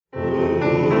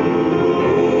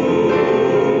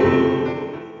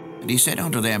he said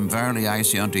unto them, Verily I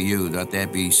say unto you, that there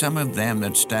be some of them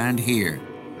that stand here,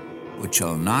 which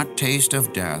shall not taste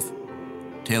of death,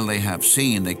 till they have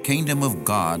seen the kingdom of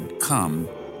God come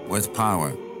with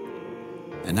power.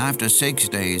 And after 6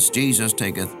 days Jesus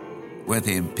taketh with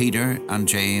him Peter and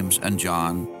James and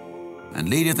John, and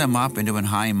leadeth them up into an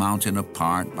high mountain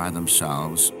apart by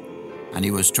themselves, and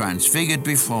he was transfigured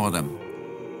before them,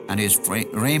 and his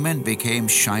raiment became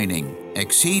shining,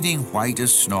 exceeding white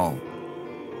as snow,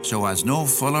 so as no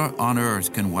fuller on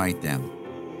earth can white them.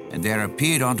 And there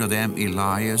appeared unto them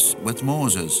Elias with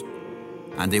Moses,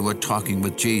 and they were talking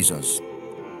with Jesus.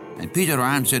 And Peter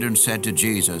answered and said to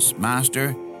Jesus,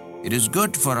 Master, it is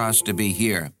good for us to be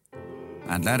here,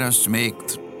 and let us make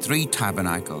 3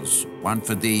 tabernacles, one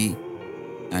for thee,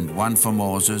 and one for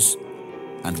Moses,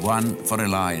 and one for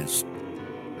Elias.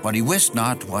 But he wist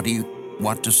not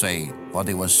what to say, for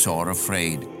they were sore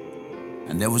afraid.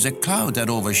 And there was a cloud that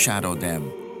overshadowed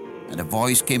them, and a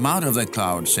voice came out of the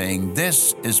cloud, saying,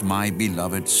 This is my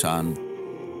beloved Son,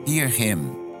 hear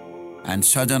him. And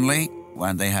suddenly,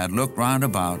 when they had looked round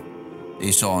about,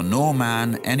 they saw no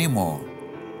man any more,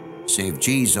 save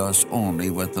Jesus only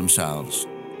with themselves.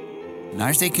 And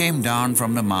as they came down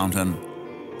from the mountain,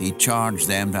 he charged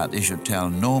them that they should tell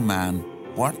no man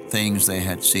what things they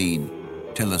had seen,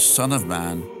 till the Son of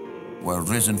Man were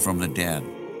risen from the dead.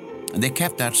 And they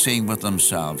kept that saying with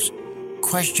themselves,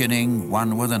 questioning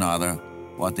one with another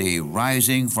what the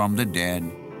rising from the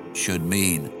dead should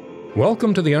mean.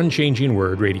 Welcome to the Unchanging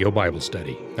Word Radio Bible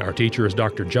Study. Our teacher is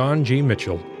Dr. John G.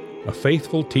 Mitchell, a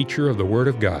faithful teacher of the Word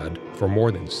of God for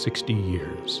more than 60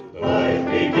 years. Life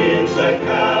begins at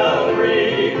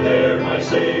Calvary, there my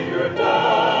Savior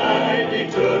died. He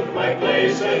took my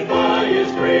place and by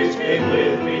His grace came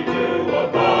with me to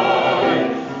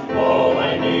abide. All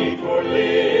I need for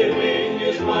living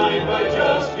is mine by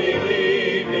just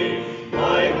believing.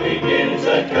 Life begins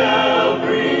at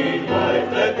Calvary, life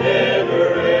that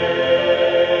never ends.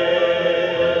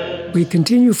 We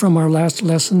continue from our last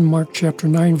lesson, Mark chapter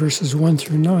 9, verses 1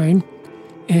 through 9,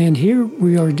 and here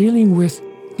we are dealing with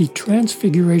the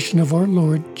transfiguration of our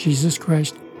Lord Jesus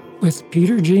Christ with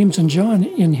Peter, James, and John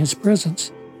in his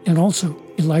presence, and also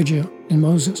Elijah and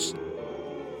Moses.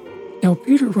 Now,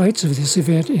 Peter writes of this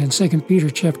event in 2 Peter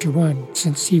chapter 1,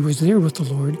 since he was there with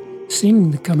the Lord, seeing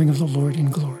the coming of the Lord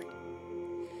in glory.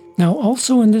 Now,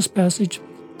 also in this passage,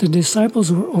 the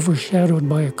disciples were overshadowed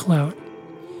by a cloud.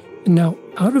 And now,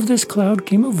 out of this cloud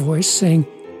came a voice saying,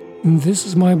 This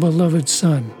is my beloved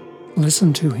Son,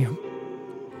 listen to him.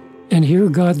 And here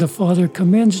God the Father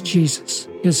commends Jesus,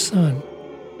 his Son.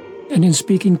 And in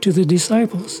speaking to the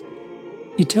disciples,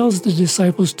 he tells the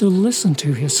disciples to listen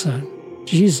to his Son,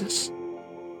 Jesus.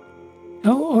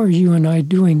 How are you and I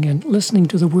doing in listening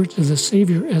to the words of the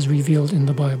Savior as revealed in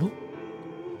the Bible?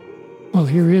 Well,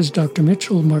 here is Dr.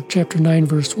 Mitchell, Mark chapter 9,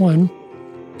 verse 1.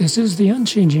 This is the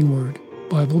Unchanging Word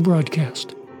Bible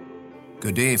broadcast.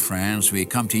 Good day, friends. We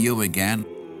come to you again,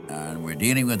 and we're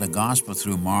dealing with the Gospel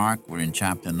through Mark. We're in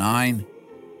chapter 9,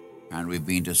 and we've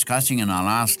been discussing in our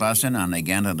last lesson, and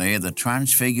again today, the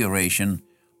transfiguration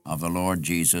of the Lord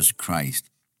Jesus Christ.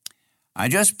 I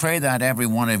just pray that every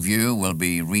one of you will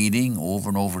be reading over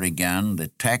and over again the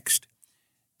text.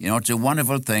 You know, it's a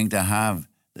wonderful thing to have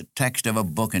the text of a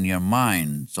book in your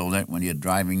mind, so that when you're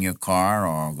driving your car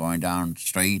or going down the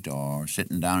street or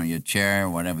sitting down in your chair,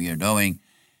 whatever you're doing,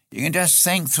 you can just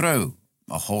think through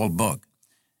a whole book.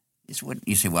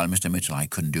 You say, well, Mr. Mitchell, I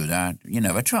couldn't do that. You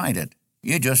never tried it.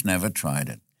 You just never tried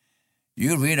it.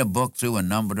 You read a book through a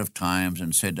number of times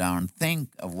and sit down and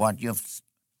think of what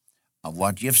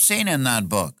you've seen in that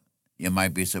book. You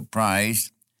might be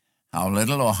surprised how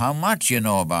little or how much you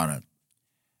know about it.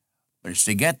 But it's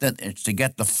to get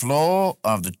the flow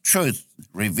of the truth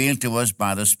revealed to us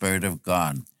by the Spirit of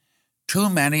God. Too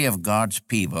many of God's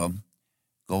people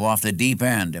go off the deep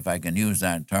end, if I can use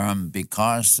that term,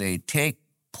 because they take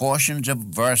portions of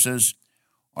verses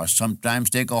or sometimes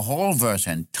take a whole verse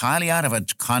entirely out of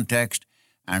its context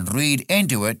and read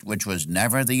into it, which was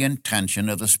never the intention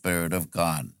of the Spirit of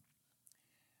God.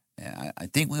 I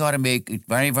think we ought to make it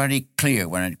very, very clear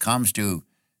when it comes to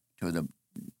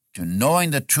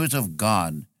knowing the truth of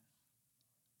God.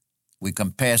 We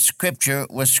compare Scripture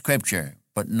with Scripture,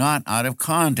 but not out of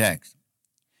context.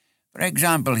 For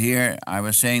example, here, I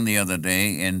was saying the other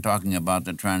day in talking about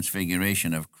the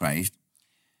transfiguration of Christ,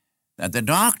 that the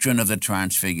doctrine of the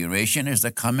transfiguration is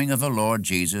the coming of the Lord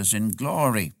Jesus in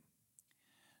glory.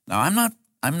 Now, I'm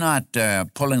not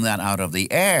pulling that out of the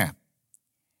air,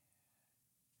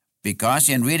 because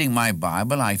in reading my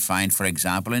Bible, I find, for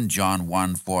example, in John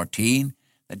 1:14,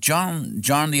 that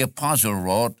John the Apostle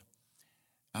wrote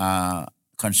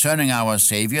concerning our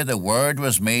Savior, the Word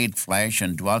was made flesh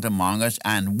and dwelt among us,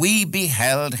 and we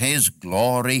beheld his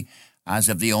glory as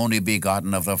of the only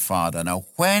begotten of the Father. Now,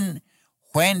 when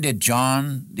did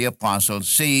John the Apostle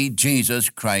see Jesus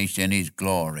Christ in his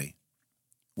glory?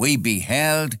 We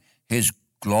beheld his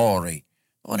glory.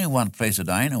 Only one place that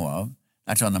I know of,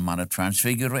 that's on the Mount of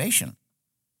Transfiguration.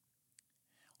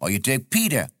 Or you take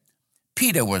Peter.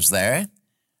 Peter was there,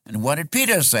 and what did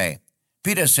Peter say?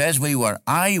 Peter says we were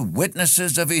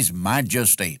eyewitnesses of his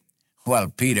majesty. Well,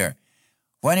 Peter,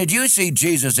 when did you see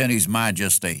Jesus in his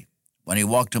majesty? When he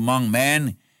walked among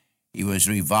men, he was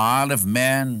reviled of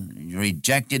men,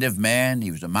 rejected of men.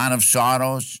 He was a man of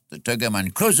sorrows. They took him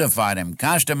and crucified him,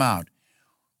 cast him out.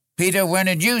 Peter, when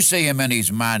did you see him in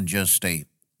his majesty?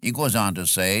 He goes on to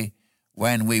say,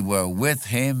 when we were with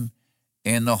him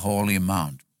in the holy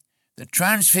mount. The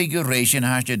transfiguration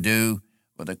has to do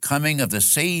with the coming of the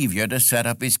Savior to set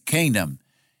up his kingdom.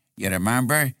 You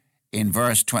remember in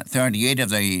verse 38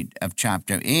 of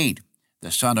chapter 8,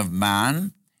 the Son of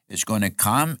Man is going to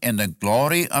come in the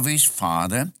glory of his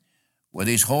Father with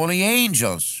his holy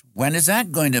angels. When is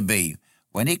that going to be?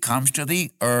 When he comes to the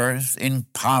earth in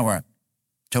power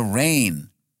to reign.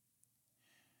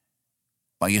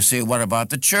 Well, you say, what about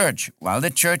the church? Well,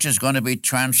 the church is going to be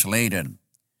translated.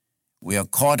 We are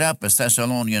caught up, as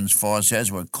Thessalonians 4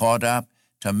 says, we're caught up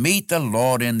to meet the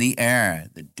Lord in the air.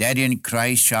 The dead in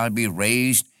Christ shall be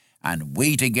raised, and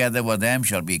we together with them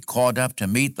shall be caught up to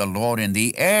meet the Lord in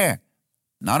the air.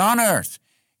 Not on earth,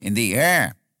 in the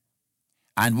air.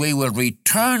 And we will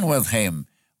return with him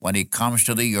when he comes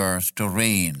to the earth to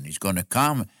reign. He's going to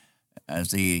come,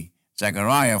 as the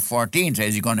Zechariah 14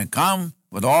 says, he's going to come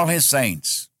with all his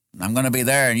saints. And I'm going to be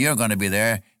there, and you're going to be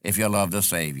there if you love the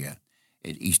Savior.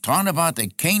 He's talking about the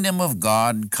kingdom of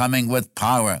God coming with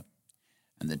power.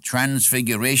 And the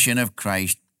transfiguration of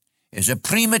Christ is a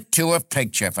premature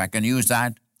picture, if I can use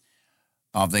that,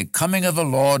 of the coming of the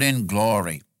Lord in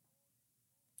glory.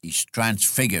 He's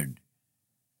transfigured.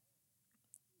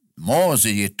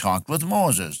 Moses, you talked with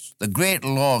Moses, the great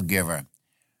lawgiver.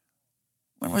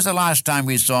 When was the last time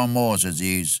we saw Moses?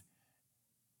 He's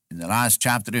in the last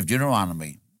chapter of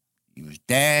Deuteronomy. He was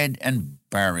dead and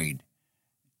buried.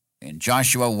 In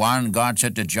Joshua 1, God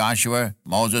said to Joshua,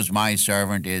 Moses, my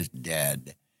servant, is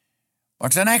dead.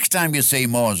 What's the next time you see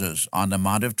Moses? On the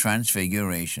Mount of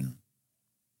Transfiguration.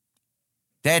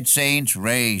 Dead saints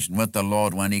raised with the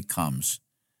Lord when he comes.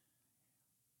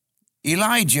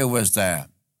 Elijah was there.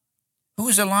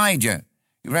 Who's Elijah?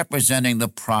 Representing the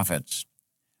prophets.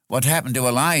 What happened to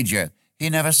Elijah? He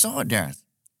never saw death.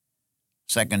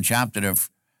 Second chapter of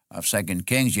 2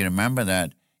 Kings, you remember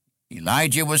that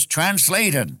Elijah was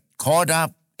translated, caught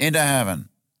up into heaven.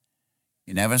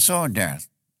 He never saw death.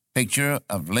 Picture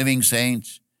of living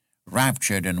saints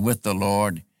raptured and with the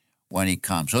Lord when he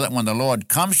comes. So that when the Lord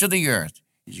comes to the earth,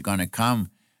 he's going to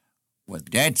come with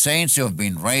dead saints who have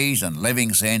been raised and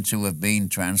living saints who have been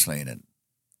translated.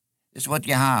 This is what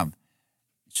you have.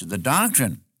 It's the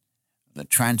doctrine of the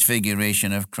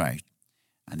transfiguration of Christ.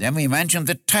 And then we mentioned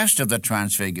the test of the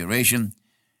transfiguration.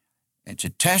 It's a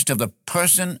test of the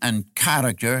person and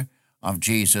character of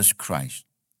Jesus Christ.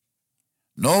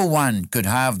 No one could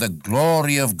have the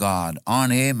glory of God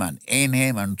on him and in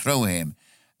him and through him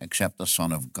except the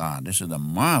Son of God. This is a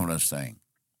marvelous thing.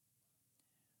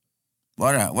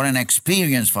 What an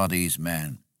experience for these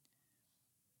men.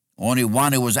 Only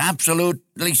one who was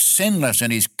absolutely sinless in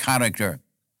his character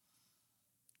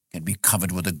can be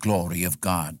covered with the glory of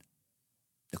God.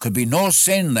 There could be no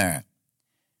sin there.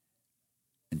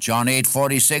 In John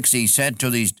 8:46, he said to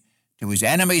his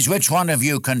enemies, which one of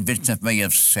you convinceth me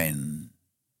of sin?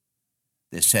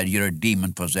 They said, you're a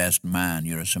demon-possessed man.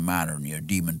 You're a Samaritan. You're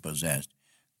demon-possessed.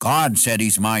 God said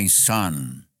he's my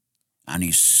son, and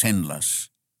he's sinless.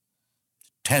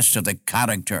 Test of the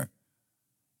character.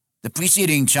 The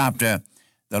preceding chapter,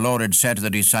 the Lord had said to the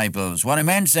disciples, what are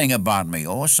men saying about me?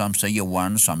 Oh, some say you're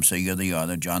one, some say you're the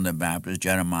other. John the Baptist,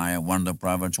 Jeremiah, one of the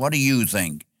prophets. What do you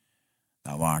think?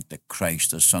 Thou art the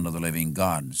Christ, the Son of the living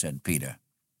God, said Peter.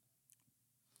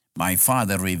 My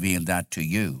Father revealed that to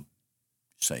you,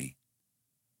 see.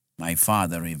 My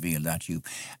Father revealed that to you.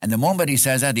 And the moment he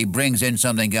says that, he brings in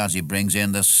something else. He brings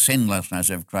in the sinlessness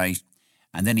of Christ.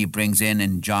 And then he brings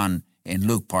in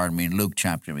Luke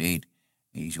chapter 8,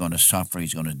 he's going to suffer,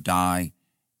 he's going to die,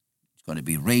 he's going to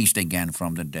be raised again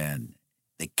from the dead.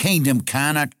 The kingdom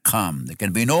cannot come. There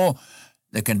can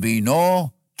be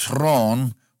no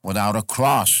throne without a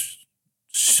cross.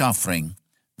 Suffering,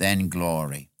 then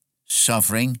glory.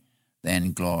 Suffering,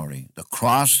 then glory. The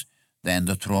cross, then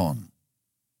the throne.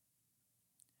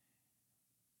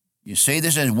 You see,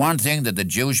 this is one thing that the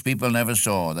Jewish people never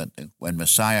saw, that when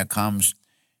Messiah comes,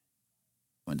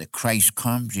 when the Christ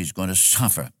comes, he's going to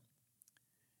suffer.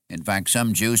 In fact,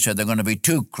 some Jews said there are going to be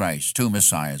two Christs, two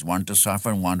Messiahs, one to suffer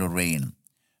and one to reign.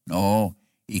 No,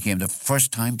 he came the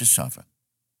first time to suffer.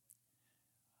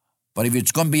 But if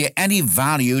it's going to be any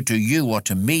value to you or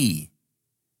to me,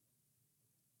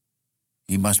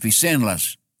 he must be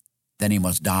sinless. Then he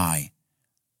must die.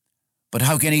 But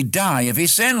how can he die if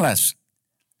he's sinless?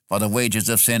 For the wages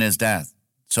of sin is death.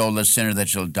 So the sinner that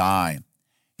shall die.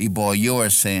 He bore your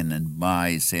sin and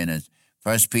my sin. As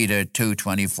 1 Peter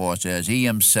 2:24 says, he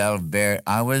himself bare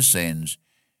our sins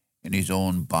in his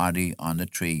own body on the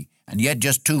tree. And yet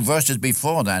just 2 verses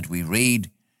before that we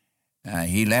read,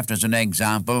 he left us an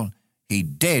example. He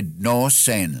did no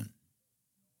sin.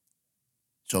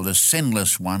 So the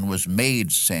sinless one was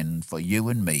made sin for you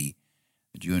and me,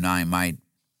 that you and I might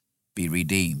be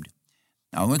redeemed.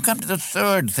 Now we come to the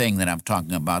third thing that I'm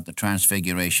talking about, the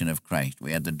transfiguration of Christ.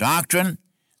 We had the doctrine,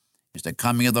 is the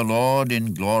coming of the Lord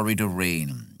in glory to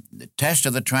reign. The test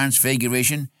of the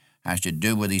transfiguration has to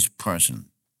do with his person.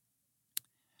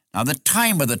 Now the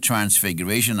time of the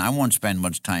transfiguration, I won't spend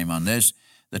much time on this.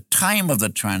 The time of the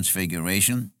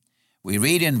transfiguration, we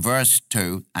read in verse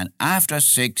 2, and after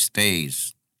 6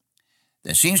 days.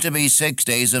 There seems to be 6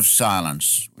 days of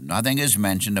silence. Nothing is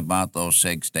mentioned about those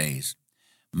 6 days.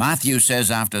 Matthew says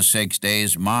after 6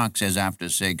 days. Mark says after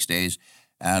 6 days.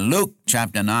 Luke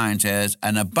chapter 9 says,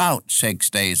 and about 6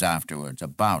 days afterwards.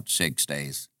 About 6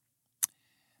 days.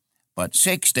 But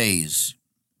 6 days,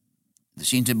 there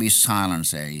seems to be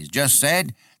silence there. He's just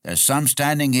said, there's some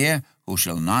standing here who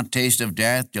shall not taste of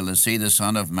death till they see the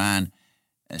Son of Man,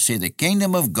 see the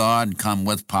kingdom of God come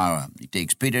with power. He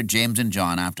takes Peter, James, and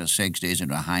John after 6 days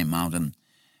into a high mountain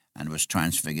and was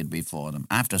transfigured before them.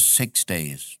 After 6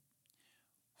 days.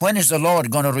 When is the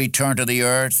Lord going to return to the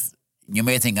earth? You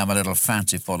may think I'm a little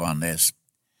fanciful on this.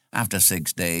 After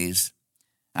 6 days.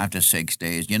 After 6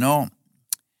 days. You know,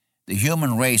 the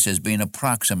human race has been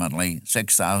approximately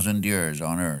 6,000 years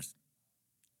on earth.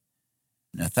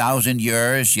 In 1,000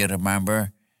 years, you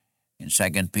remember, in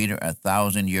 2 Peter,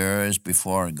 1,000 years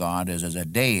before God is as a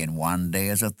day, and 1 day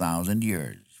is 1,000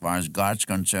 years. As far as God's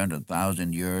concerned,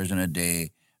 1,000 years and a day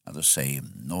are the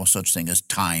same. No such thing as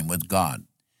time with God.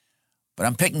 But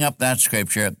I'm picking up that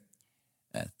scripture.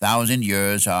 1,000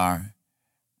 years are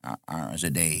as a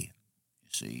day. You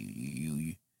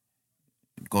see,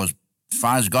 it goes, as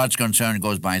far as God's concerned, it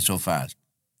goes by so fast.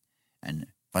 And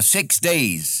for 6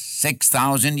 days,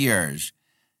 6,000 years,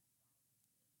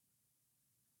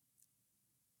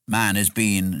 man has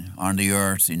been on the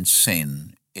earth in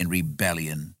sin, in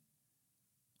rebellion.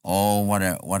 Oh,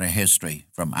 what a history,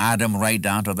 from Adam right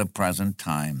down to the present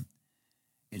time.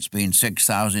 It's been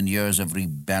 6,000 years of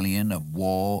rebellion, of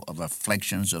woe, of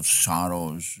afflictions, of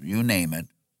sorrows, you name it.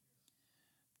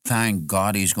 Thank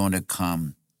God he's going to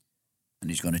come and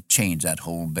he's going to change that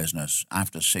whole business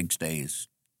after 6 days.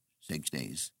 6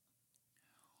 days.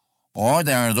 Or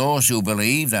there are those who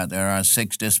believe that there are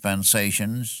 6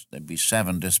 dispensations. There'd be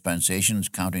 7 dispensations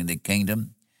counting the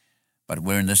kingdom, but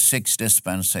we're in the 6th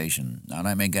dispensation. Now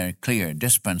let me get it clear. A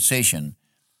dispensation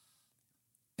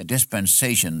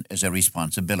is a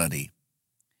responsibility.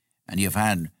 And you've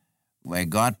had where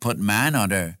God put man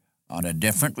under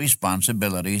different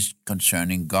responsibilities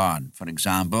concerning God. For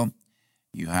example,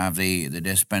 you have the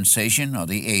dispensation or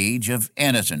the age of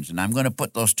innocence. And I'm going to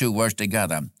put those 2 words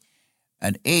together.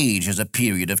 An age is a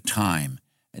period of time.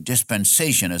 A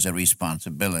dispensation is a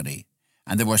responsibility.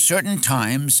 And there were certain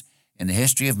times in the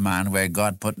history of man where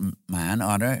God put man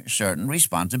under certain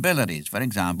responsibilities. For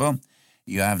example,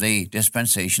 you have the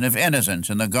dispensation of innocence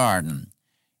in the garden.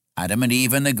 Adam and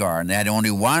Eve in the garden, they had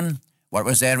only one. What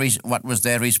was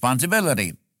their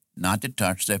responsibility? Not to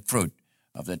touch the fruit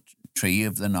of the tree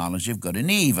of the knowledge of good and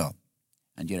evil.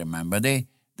 And you remember they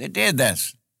did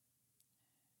this.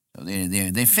 So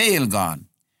they failed God.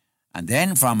 And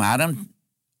then from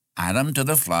Adam to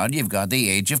the flood, you've got the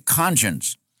age of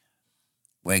conscience,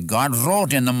 where God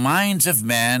wrote in the minds of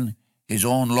men his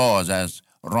own laws, as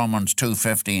Romans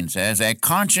 2:15 says, a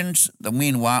conscience, the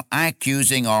meanwhile,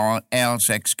 accusing or else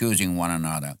excusing one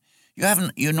another. You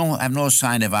have no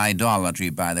sign of idolatry,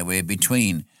 by the way,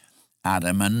 between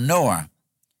Adam and Noah.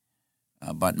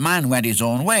 But man went his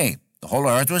own way. The whole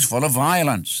earth was full of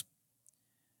violence.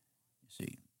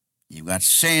 See, you've got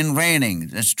sin reigning.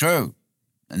 That's true.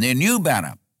 And they knew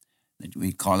better.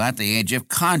 We call that the age of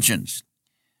conscience.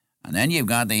 And then you've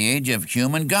got the age of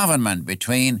human government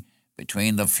between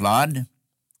the flood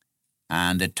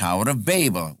and the Tower of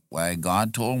Babel, where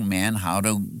God told men how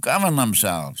to govern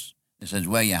themselves. This is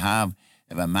where you have,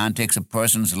 if a man takes a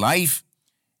person's life,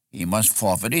 he must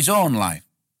forfeit his own life.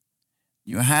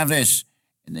 You have this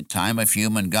in the time of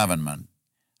human government.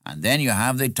 And then you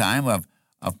have the time of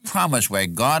promise where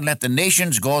God let the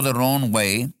nations go their own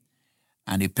way,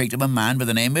 and he picked up a man by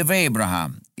the name of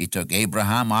Abraham. He took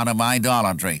Abraham out of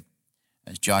idolatry,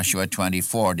 as Joshua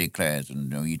 24 declares.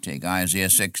 And you take Isaiah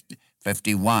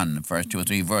 6:51, the first 2 or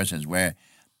 3 verses, where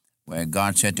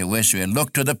God said to Israel,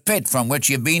 look to the pit from which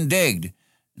you've been digged.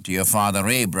 And to your father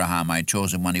Abraham I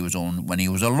chose him when he was alone,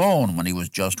 when he was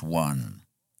just one.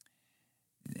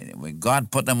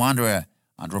 God put them under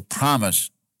a promise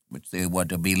which they were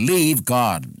to believe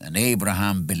God, and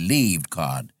Abraham believed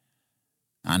God,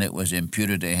 and it was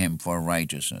imputed to him for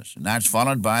righteousness. And that's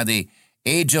followed by the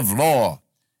age of law.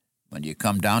 When you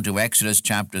come down to Exodus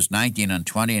chapters 19 and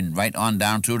 20 and right on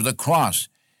down through to the cross,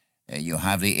 you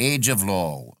have the age of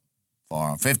law for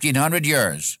 1,500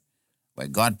 years, where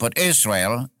God put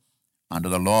Israel under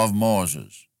the law of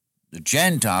Moses. The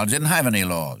Gentiles didn't have any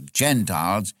law.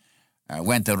 Gentiles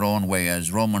went their own way.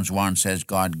 As Romans 1 says,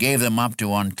 God gave them up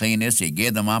to uncleanness, he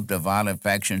gave them up to vile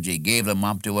affections, he gave them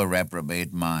up to a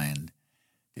reprobate mind,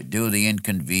 to do the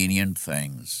inconvenient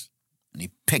things. And he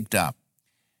picked up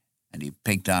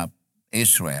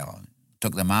Israel,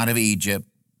 took them out of Egypt,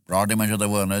 brought them into the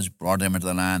wilderness, brought them into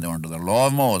the land under the law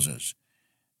of Moses.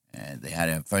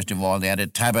 First of all, they had a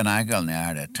tabernacle and they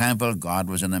had a temple. God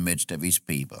was in the midst of his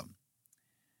people.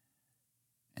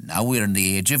 And now we're in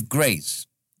the age of grace.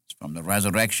 From the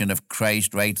resurrection of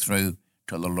Christ right through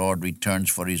till the Lord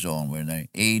returns for his own. We're in the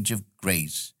age of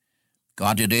grace.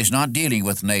 God today is not dealing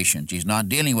with nations. He's not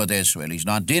dealing with Israel. He's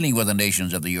not dealing with the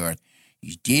nations of the earth.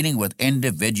 He's dealing with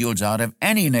individuals out of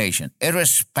any nation,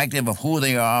 irrespective of who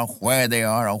they are, where they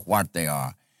are, or what they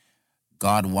are.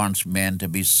 God wants men to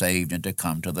be saved and to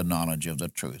come to the knowledge of the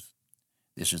truth.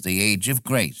 This is the age of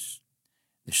grace.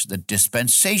 This is the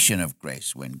dispensation of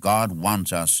grace, when God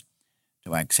wants us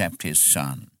to accept his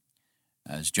Son.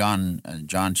 As John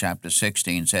chapter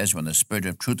 16 says, when the Spirit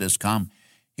of truth has come,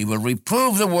 he will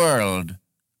reprove the world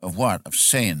of what? Of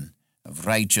sin, of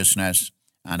righteousness,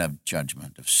 and of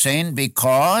judgment. Of sin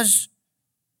because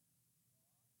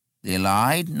they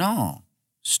lied? No.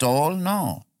 Stole?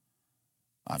 No.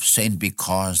 Of sin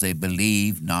because they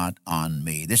believe not on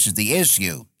me. This is the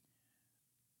issue.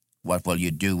 What will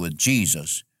you do with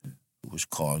Jesus, who was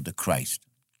called the Christ?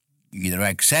 You either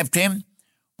accept him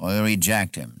or you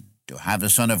reject him. To have the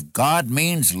Son of God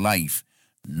means life.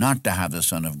 Not to have the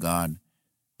Son of God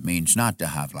means not to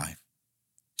have life.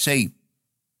 See,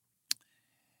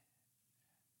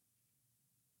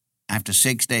 after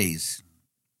 6 days,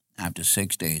 and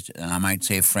I might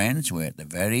say, friends, we're at the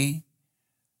very,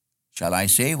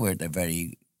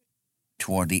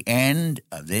 toward the end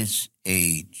of this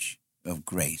age of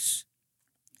grace.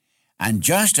 And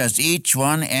just as each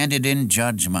one ended in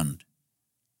judgment,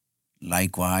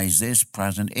 likewise, this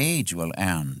present age will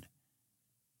end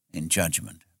in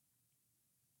judgment.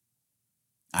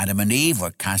 Adam and Eve were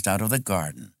cast out of the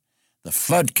garden. The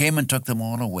flood came and took them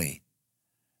all away.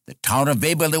 The Tower of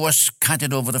Babel, they were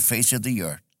scattered over the face of the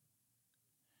earth.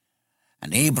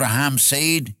 And Abraham's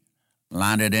seed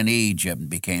landed in Egypt and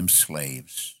became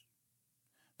slaves.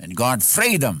 Then God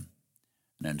freed them.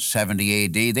 And in 70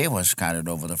 A.D., they were scattered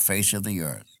over the face of the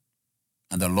earth.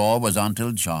 And the law was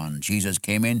until John. Jesus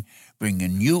came in, bringing a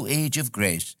new age of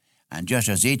grace. And just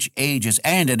as each age is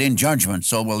ended in judgment,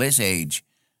 so will this age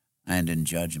end in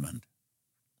judgment.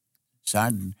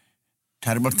 Sad,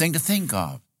 terrible thing to think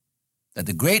of, that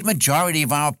the great majority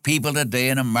of our people today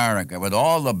in America, with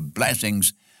all the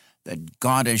blessings that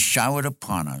God has showered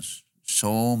upon us,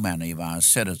 so many of our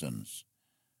citizens,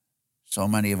 so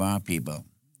many of our people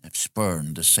have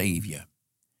spurned the Savior.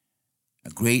 A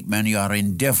great many are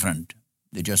indifferent.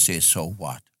 They just say, so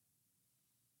what?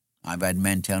 I've had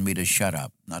men tell me to shut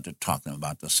up, not to talk to them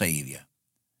about the Savior.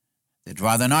 They'd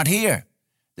rather not hear.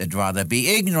 They'd rather be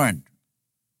ignorant.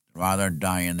 They'd rather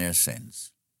die in their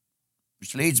sins.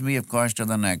 Which leads me, of course, to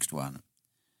the next one.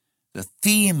 The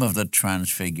theme of the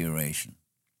Transfiguration.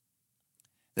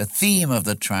 The theme of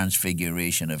the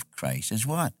Transfiguration of Christ is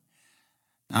what?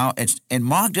 Now,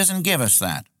 Mark doesn't give us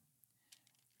that.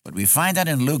 But we find that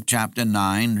in Luke chapter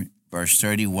 9, verse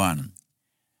 31.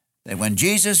 That when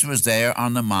Jesus was there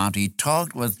on the mount, he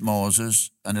talked with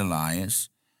Moses and Elias,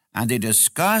 and they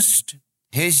discussed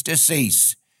his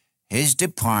decease, his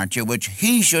departure, which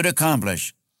he should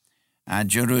accomplish at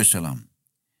Jerusalem.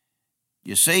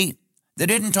 You see, they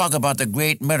didn't talk about the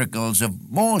great miracles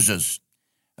of Moses,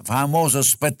 of how Moses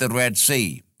split the Red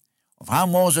Sea, of how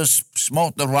Moses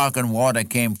smote the rock and water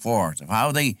came forth, of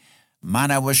how the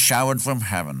manna was showered from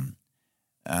heaven.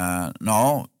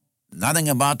 No, Nothing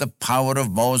about the power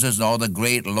of Moses or the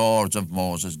great laws of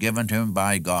Moses given to him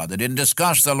by God. They didn't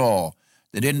discuss the law.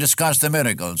 They didn't discuss the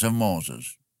miracles of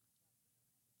Moses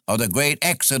or the great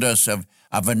exodus of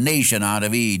a nation out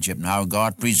of Egypt and how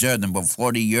God preserved them for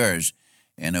 40 years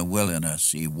in a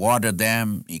wilderness. He watered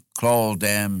them, he clothed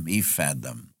them, he fed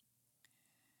them.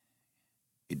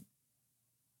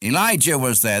 Elijah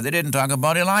was there. They didn't talk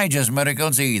about Elijah's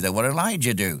miracles either. What did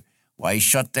Elijah do? Why, he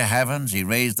shut the heavens, he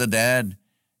raised the dead.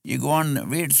 You go on,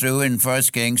 read through in 1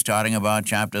 Kings, starting about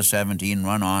chapter 17,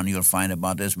 run on, you'll find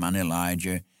about this man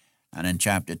Elijah. And in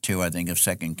chapter 2, I think, of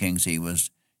 2 Kings, he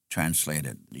was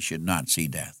translated. He should not see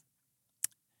death.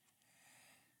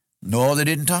 No, they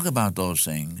didn't talk about those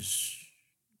things.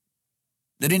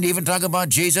 They didn't even talk about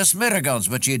Jesus' miracles,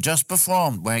 which he had just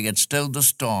performed, where he had stilled the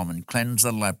storm and cleansed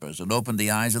the lepers and opened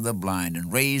the eyes of the blind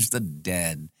and raised the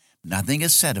dead. Nothing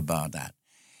is said about that.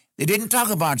 They didn't talk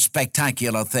about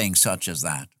spectacular things such as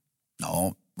that.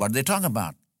 No, what did they talk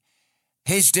about?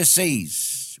 His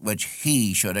disease, which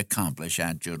he should accomplish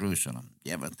at Jerusalem.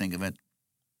 You ever think of it?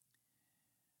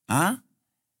 Huh?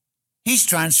 He's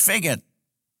transfigured.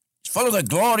 He's full of the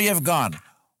glory of God.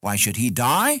 Why should he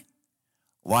die?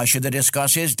 Why should they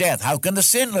discuss his death? How can the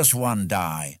sinless one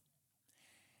die?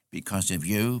 Because of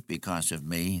you, because of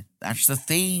me. That's the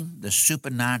theme, the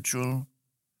supernatural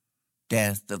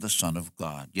death of the Son of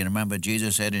God. You remember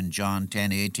Jesus said in John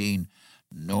 10:18,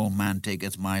 "No man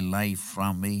taketh my life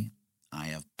from me. I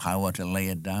have power to lay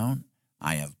it down.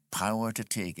 I have power to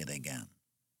take it again."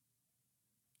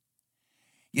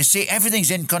 You see,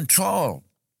 everything's in control.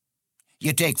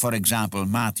 You take, for example,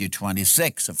 Matthew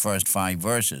 26, the first 5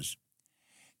 verses.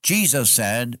 Jesus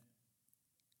said,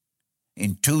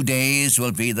 "In 2 days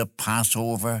will be the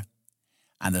Passover,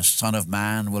 and the Son of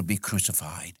Man will be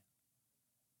crucified."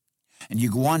 And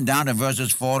you go on down to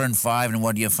verses 4 and 5, and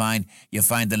what do you find? You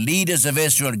find the leaders of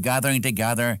Israel gathering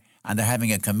together, and they're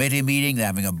having a committee meeting, they're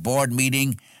having a board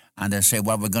meeting, and they say,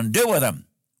 what we're going to do with him?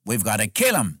 We've got to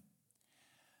kill him.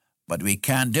 But we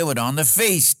can't do it on the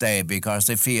feast day because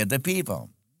they feared the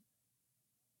people.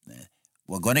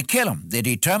 We're going to kill him. They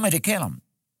determined to kill him.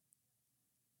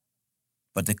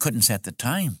 But they couldn't set the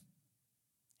time.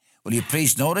 Will you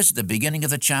please notice at the beginning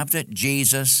of the chapter,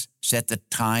 Jesus set the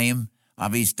time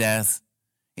of his death.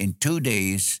 In 2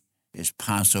 days is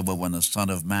Passover, when the Son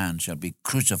of Man shall be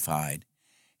crucified.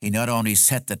 He not only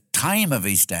set the time of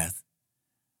his death,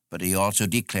 but he also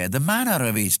declared the manner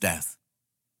of his death.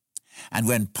 And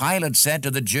when Pilate said to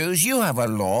the Jews, "You have a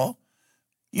law,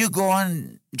 you go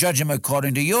and judge him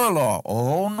according to your law."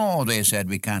 "Oh, no," they said,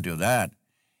 "we can't do that."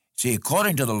 See,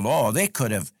 according to the law, they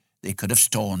could have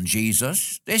stoned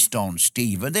Jesus. They stoned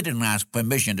Stephen. They didn't ask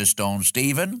permission to stone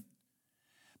Stephen.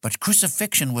 But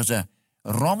crucifixion was a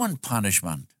Roman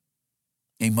punishment.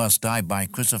 He must die by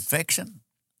crucifixion.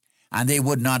 And they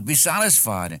would not be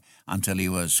satisfied until he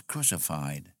was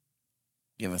crucified.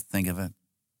 You ever think of it?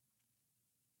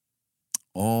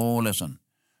 Oh, listen.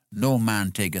 No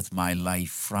man taketh my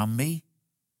life from me.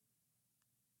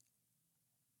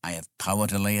 I have power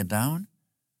to lay it down.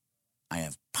 I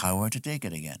have power to take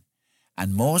it again.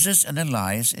 And Moses and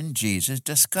Elias and Jesus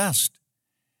discussed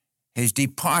his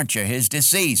departure, his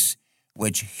decease,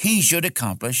 which he should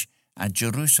accomplish at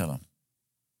Jerusalem.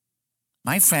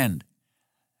 My friend,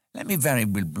 let me very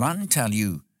blunt tell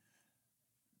you,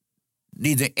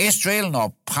 neither Israel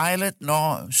nor Pilate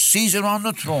nor Caesar on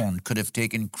the throne could have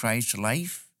taken Christ's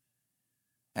life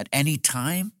at any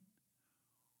time,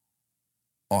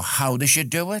 or how they should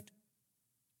do it.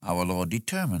 Our Lord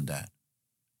determined that.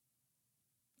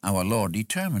 Our Lord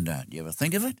determined that. You ever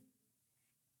think of it?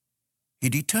 He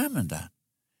determined that.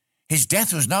 His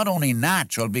death was not only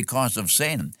natural because of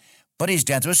sin, but his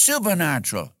death was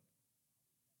supernatural.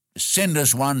 The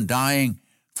sinless one dying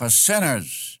for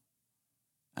sinners.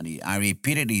 And I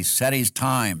repeat it, he set his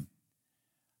time,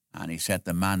 and he set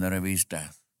the manner of his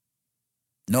death.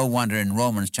 No wonder in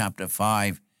Romans chapter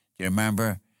 5, do you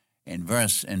remember, in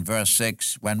verse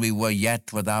 6, when we were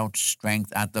yet without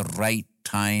strength, at the right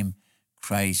time,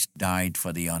 Christ died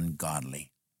for the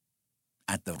ungodly.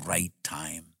 At the right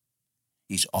time.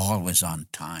 He's always on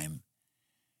time.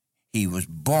 He was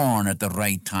born at the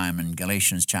right time. In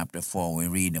Galatians chapter 4, we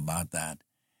read about that.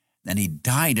 Then he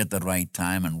died at the right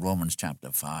time in Romans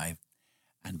chapter 5.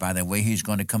 And by the way, he's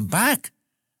going to come back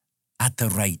at the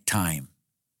right time.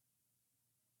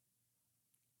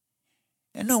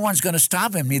 And no one's going to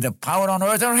stop him, neither power on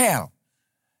earth or hell.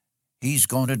 He's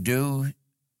going to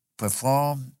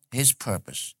perform his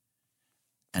purpose.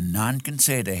 And none can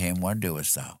say to him, "What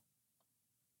doest thou?"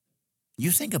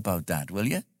 You think about that, will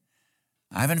you?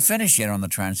 I haven't finished yet on the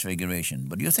Transfiguration,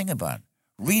 but you think about it.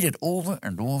 Read it over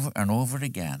and over and over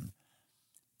again.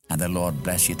 And the Lord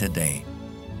bless you today,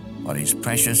 for His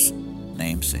precious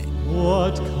name's sake.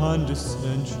 What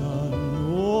condescension,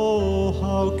 oh,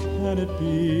 how can it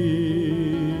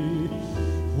be?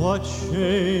 What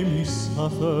shame He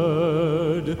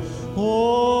suffered,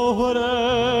 oh, what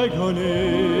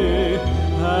agony.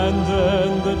 And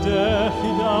then the death He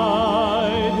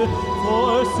died,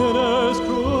 for sinners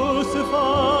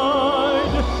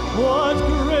crucified. What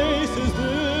grace is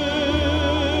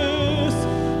this?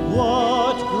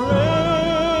 What grace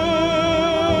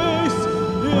is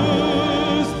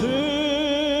this?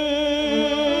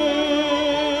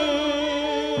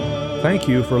 Thank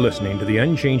you for listening to the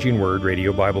Unchanging Word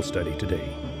Radio Bible Study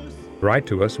today. Write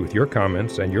to us with your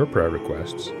comments and your prayer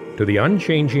requests to the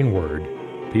Unchanging Word,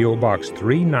 P.O. Box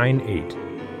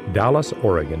 398, Dallas,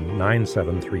 Oregon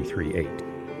 97338.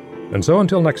 And so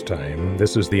until next time,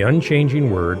 this is the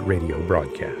Unchanging Word Radio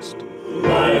broadcast.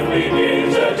 Life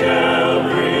begins at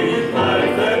Calvary.